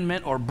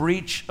abandonment, or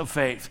breach of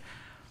faith.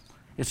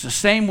 It's the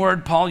same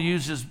word Paul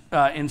uses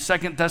in 2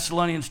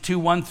 Thessalonians 2,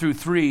 1 through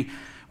 3,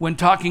 when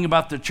talking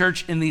about the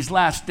church in these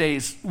last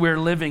days we're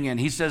living in.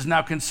 He says,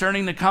 "Now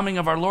concerning the coming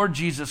of our Lord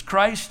Jesus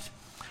Christ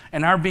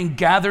and our being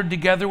gathered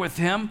together with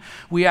him,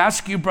 we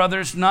ask you,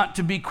 brothers, not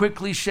to be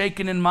quickly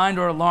shaken in mind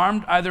or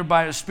alarmed, either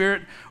by a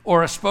spirit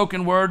or a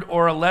spoken word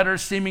or a letter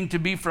seeming to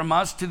be from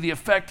us, to the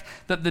effect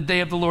that the day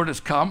of the Lord has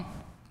come.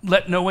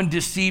 Let no one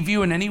deceive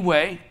you in any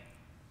way,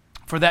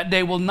 for that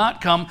day will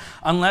not come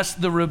unless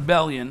the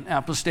rebellion,"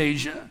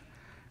 apostasia,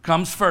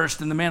 "comes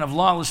first, and the man of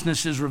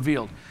lawlessness is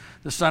revealed,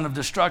 the son of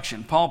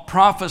destruction." Paul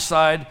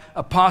prophesied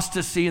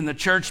apostasy in the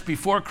church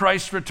before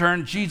Christ's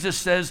return. Jesus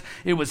says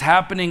it was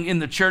happening in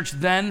the church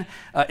then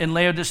in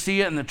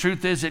Laodicea, and the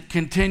truth is it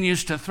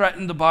continues to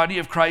threaten the body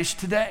of Christ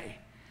today.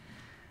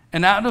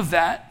 And out of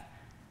that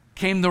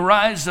came the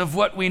rise of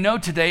what we know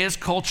today as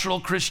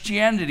cultural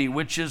Christianity,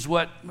 which is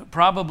what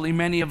probably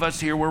many of us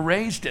here were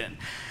raised in.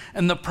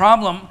 And the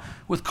problem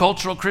with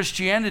cultural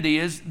Christianity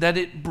is that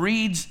it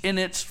breeds in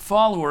its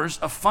followers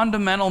a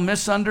fundamental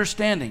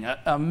misunderstanding,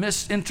 a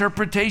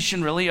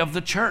misinterpretation really of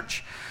the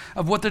church,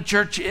 of what the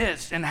church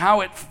is and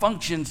how it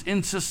functions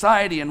in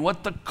society and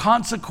what the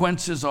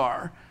consequences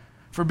are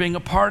for being a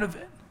part of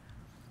it.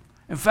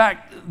 In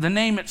fact, the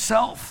name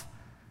itself,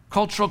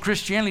 cultural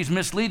Christianity, is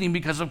misleading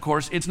because, of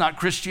course, it's not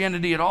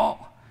Christianity at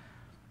all.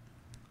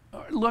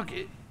 Look,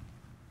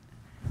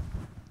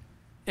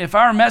 if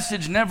our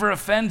message never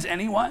offends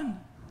anyone,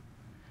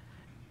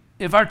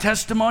 if our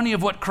testimony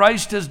of what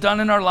Christ has done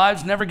in our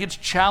lives never gets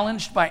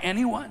challenged by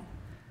anyone,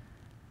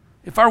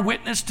 If our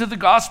witness to the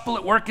gospel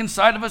at work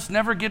inside of us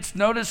never gets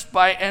noticed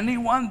by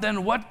anyone,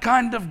 then what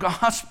kind of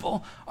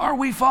gospel are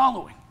we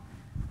following?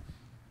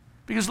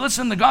 Because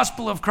listen, the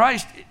gospel of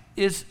Christ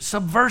is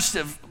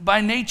subversive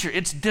by nature.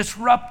 It's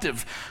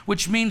disruptive,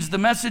 which means the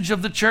message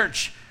of the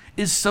church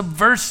is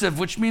subversive,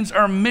 which means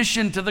our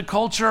mission to the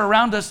culture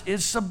around us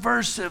is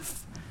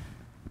subversive.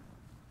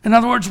 In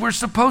other words, we're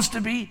supposed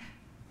to be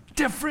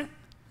different.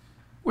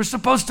 We're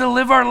supposed to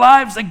live our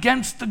lives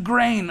against the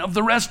grain of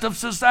the rest of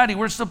society.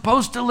 We're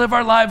supposed to live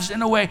our lives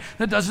in a way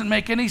that doesn't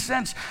make any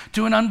sense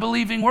to an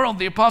unbelieving world.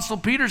 The Apostle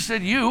Peter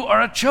said, you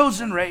are a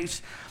chosen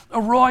race, a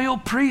royal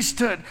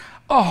priesthood,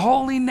 a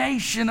holy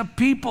nation, a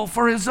people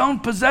for his own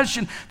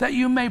possession, that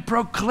you may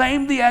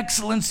proclaim the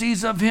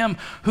excellencies of him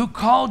who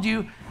called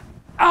you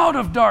out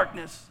of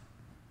darkness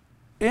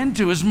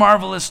into his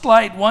marvelous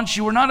light. Once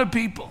you were not a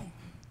people,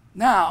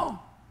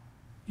 now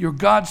you're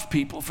God's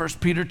people. 1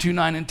 Peter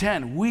 2:9 and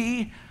 10.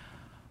 We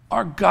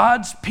are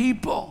God's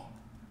people.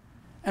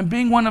 And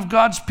being one of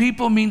God's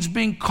people means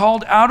being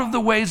called out of the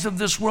ways of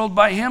this world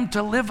by him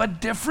to live a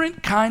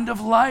different kind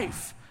of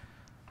life.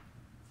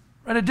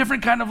 Right? A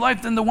different kind of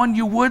life than the one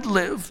you would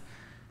live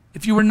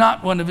if you were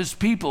not one of his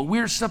people.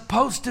 We're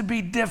supposed to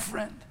be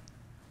different,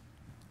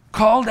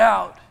 called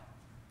out,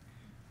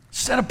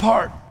 set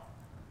apart.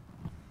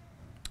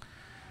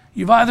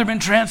 You've either been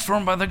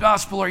transformed by the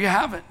gospel or you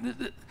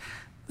haven't.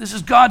 This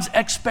is God's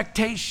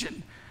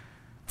expectation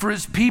for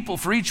his people,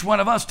 for each one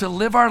of us, to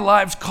live our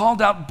lives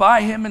called out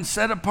by him and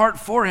set apart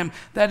for him.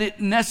 That is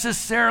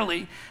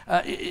necessarily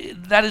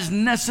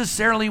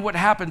what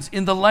happens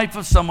in the life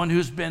of someone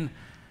who's been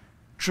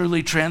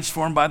truly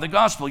transformed by the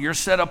gospel. You're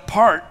set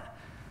apart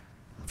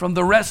from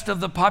the rest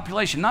of the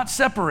population, not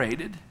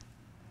separated,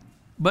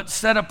 but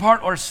set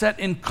apart or set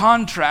in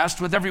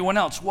contrast with everyone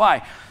else.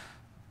 Why?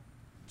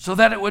 So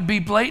that it would be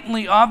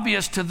blatantly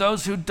obvious to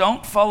those who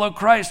don't follow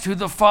Christ who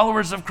the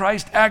followers of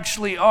Christ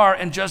actually are,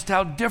 and just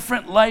how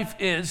different life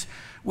is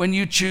when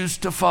you choose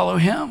to follow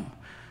him.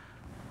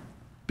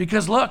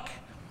 Because look,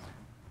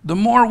 the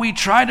more we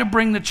try to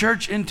bring the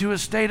church into a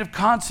state of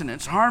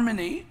consonance,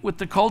 harmony with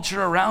the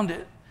culture around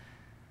it,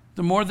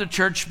 the more the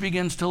church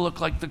begins to look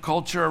like the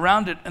culture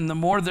around it. And the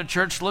more the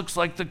church looks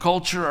like the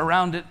culture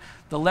around it,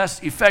 the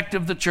less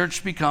effective the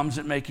church becomes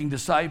at making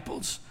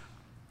disciples.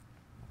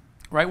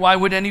 Right? Why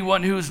would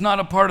anyone who is not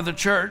a part of the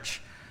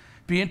church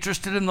be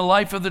interested in the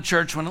life of the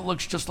church when it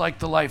looks just like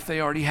the life they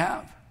already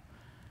have?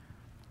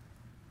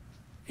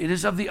 It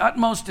is of the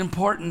utmost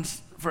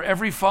importance for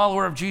every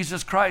follower of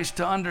Jesus Christ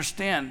to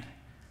understand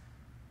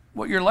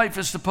what your life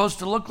is supposed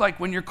to look like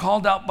when you're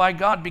called out by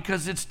God,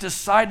 because it's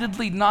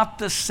decidedly not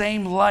the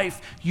same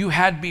life you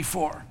had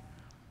before.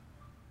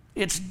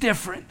 It's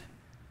different.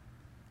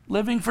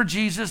 Living for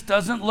Jesus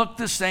doesn't look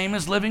the same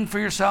as living for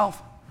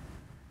yourself.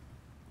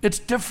 It's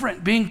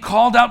different. Being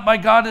called out by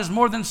God is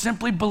more than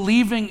simply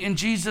believing in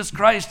Jesus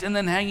Christ and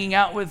then hanging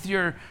out with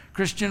your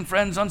Christian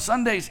friends on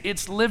Sundays.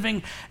 It's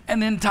living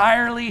an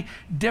entirely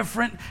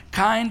different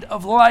kind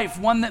of life,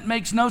 one that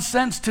makes no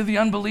sense to the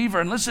unbeliever.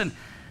 And listen,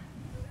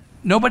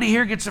 nobody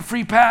here gets a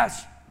free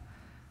pass.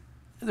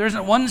 There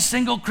isn't one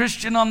single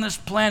Christian on this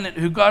planet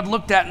who God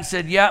looked at and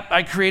said, yep,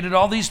 I created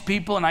all these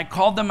people and I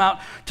called them out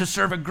to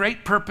serve a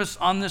great purpose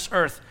on this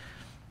earth,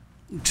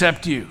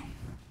 except you.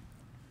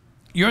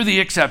 You're the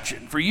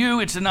exception. For you,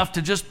 it's enough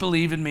to just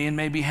believe in me and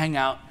maybe hang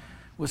out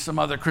with some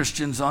other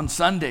Christians on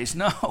Sundays.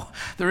 No,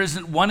 there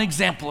isn't one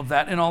example of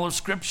that in all of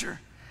Scripture.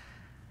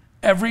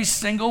 Every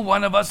single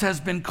one of us has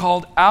been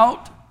called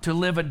out to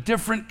live a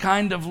different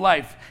kind of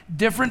life,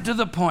 different to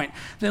the point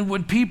that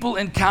when people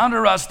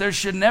encounter us, there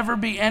should never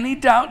be any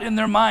doubt in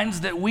their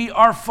minds that we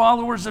are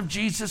followers of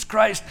Jesus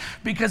Christ,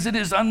 because it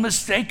is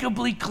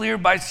unmistakably clear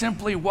by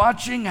simply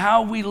watching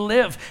how we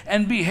live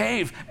and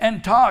behave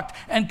and talk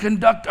and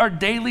conduct our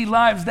daily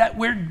lives that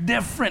we're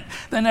different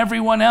than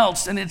everyone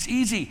else. And it's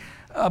easy,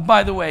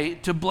 by the way,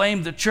 to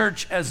blame the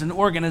church as an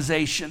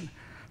organization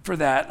for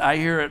that. I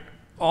hear it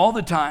all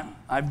the time.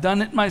 I've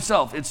done it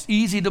myself. It's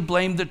easy to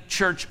blame the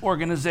church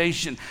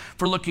organization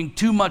for looking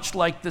too much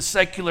like the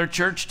secular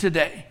church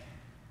today,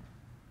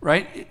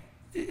 right?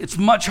 It's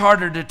much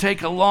harder to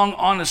take a long,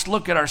 honest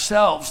look at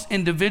ourselves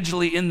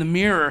individually in the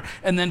mirror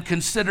and then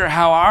consider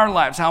how our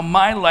lives, how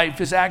my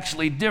life is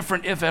actually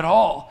different, if at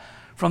all,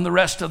 from the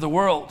rest of the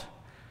world.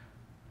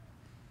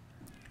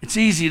 It's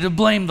easy to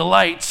blame the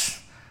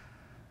lights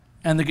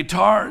and the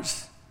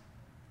guitars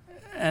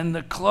and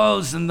the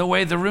clothes and the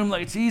way the room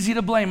looks. It's easy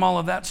to blame all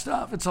of that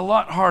stuff. It's a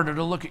lot harder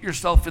to look at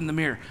yourself in the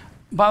mirror.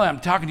 By the way,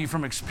 I'm talking to you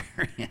from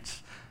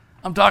experience.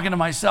 I'm talking to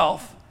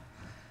myself.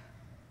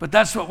 But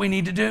that's what we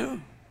need to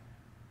do.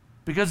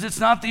 Because it's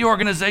not the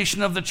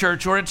organization of the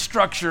church or its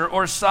structure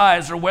or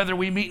size or whether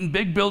we meet in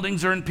big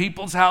buildings or in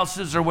people's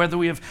houses or whether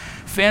we have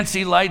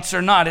fancy lights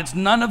or not. It's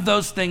none of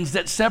those things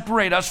that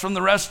separate us from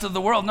the rest of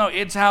the world. No,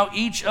 it's how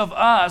each of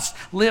us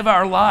live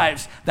our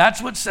lives.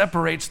 That's what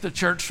separates the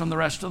church from the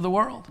rest of the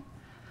world.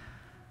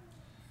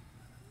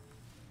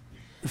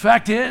 The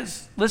fact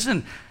is,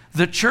 listen,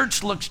 the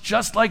church looks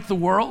just like the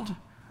world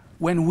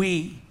when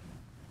we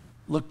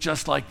look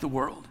just like the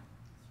world.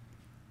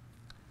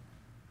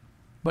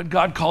 But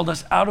God called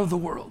us out of the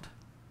world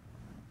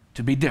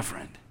to be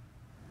different,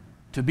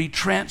 to be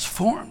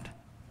transformed.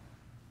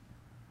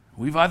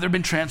 We've either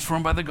been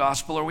transformed by the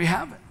gospel or we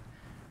haven't.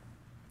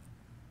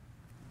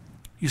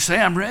 You say,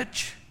 I'm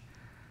rich,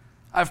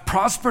 I've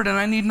prospered, and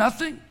I need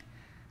nothing.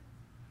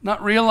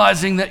 Not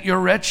realizing that you're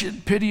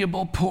wretched,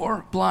 pitiable,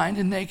 poor, blind,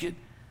 and naked.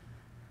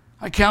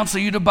 I counsel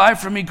you to buy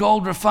from me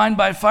gold refined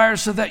by fire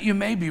so that you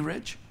may be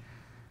rich.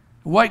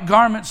 White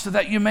garments so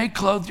that you may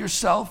clothe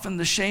yourself and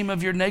the shame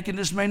of your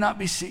nakedness may not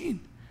be seen.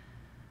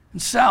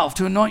 And salve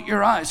to anoint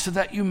your eyes so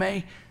that you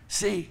may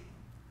see.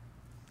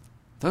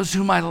 Those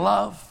whom I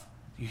love,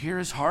 you hear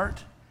his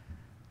heart?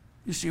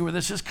 You see where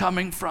this is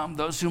coming from.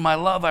 Those whom I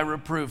love, I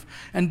reprove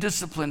and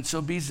discipline,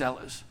 so be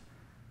zealous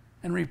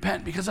and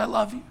repent because I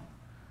love you.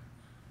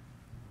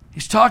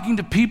 He's talking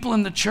to people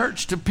in the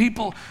church, to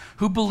people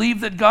who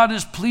believe that God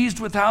is pleased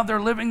with how they're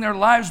living their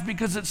lives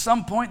because at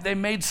some point they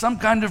made some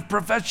kind of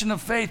profession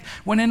of faith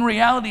when in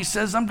reality he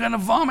says, I'm going to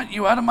vomit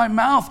you out of my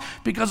mouth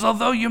because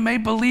although you may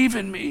believe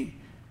in me,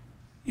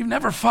 you've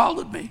never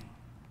followed me.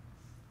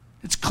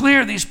 It's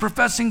clear these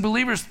professing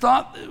believers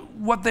thought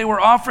what they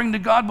were offering to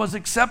God was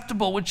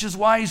acceptable, which is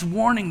why he's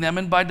warning them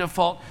and by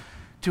default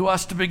to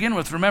us to begin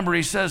with. Remember,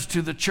 he says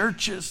to the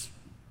churches.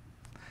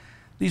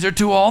 These are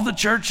to all the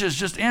churches.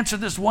 Just answer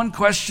this one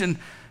question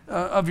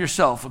of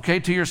yourself,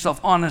 okay, to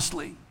yourself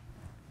honestly.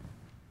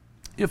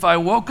 If I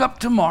woke up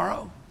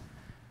tomorrow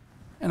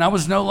and I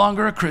was no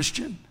longer a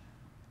Christian,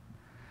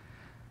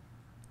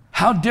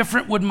 how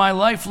different would my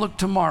life look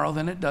tomorrow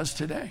than it does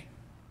today?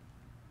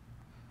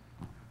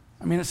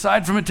 I mean,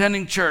 aside from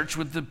attending church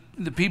with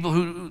the people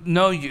who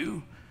know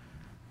you,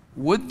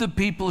 would the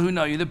people who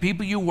know you, the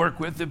people you work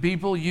with, the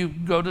people you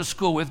go to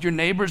school with, your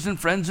neighbors and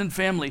friends and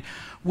family,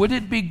 would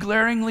it be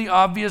glaringly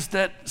obvious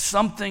that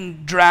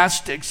something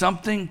drastic,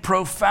 something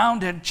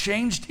profound had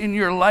changed in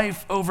your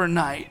life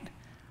overnight?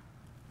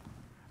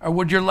 Or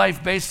would your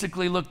life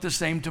basically look the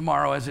same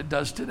tomorrow as it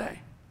does today?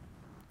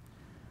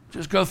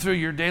 Just go through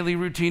your daily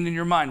routine in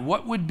your mind.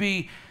 What would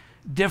be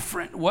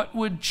different? What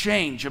would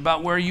change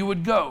about where you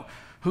would go?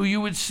 Who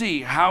you would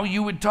see, how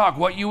you would talk,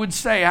 what you would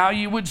say, how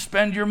you would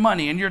spend your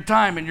money and your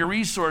time and your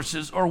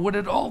resources, or would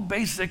it all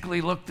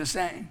basically look the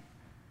same?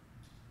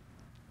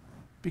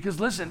 Because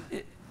listen,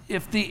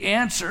 if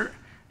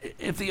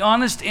the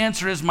honest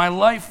answer is my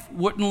life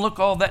wouldn't look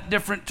all that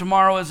different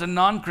tomorrow as a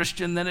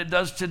non-Christian than it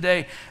does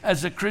today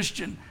as a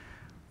Christian,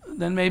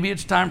 then maybe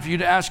it's time for you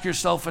to ask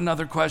yourself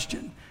another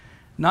question.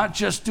 Not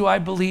just do I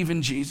believe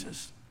in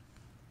Jesus,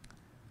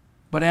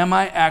 but am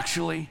I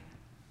actually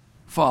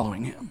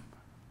following him?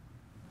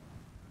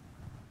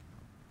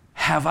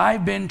 Have I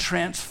been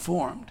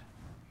transformed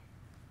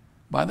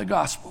by the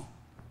gospel?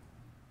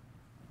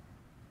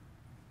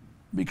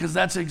 Because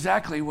that's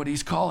exactly what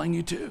he's calling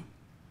you to.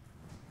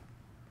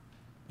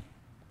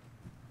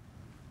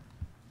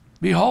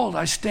 Behold,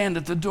 I stand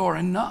at the door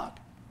and knock.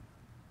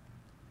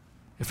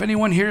 If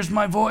anyone hears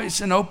my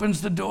voice and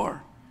opens the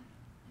door,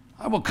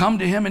 I will come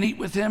to him and eat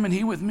with him and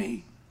he with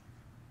me.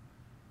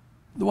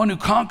 The one who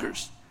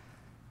conquers,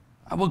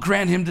 I will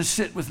grant him to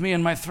sit with me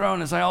in my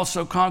throne as I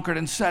also conquered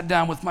and sat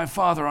down with my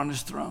Father on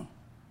his throne.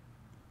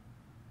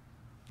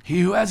 He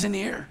who has an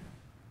ear,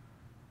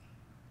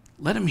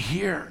 let him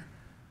hear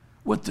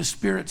what the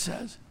Spirit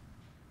says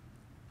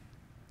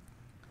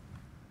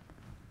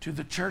to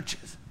the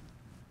churches.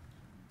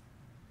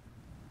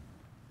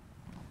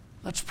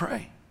 Let's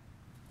pray.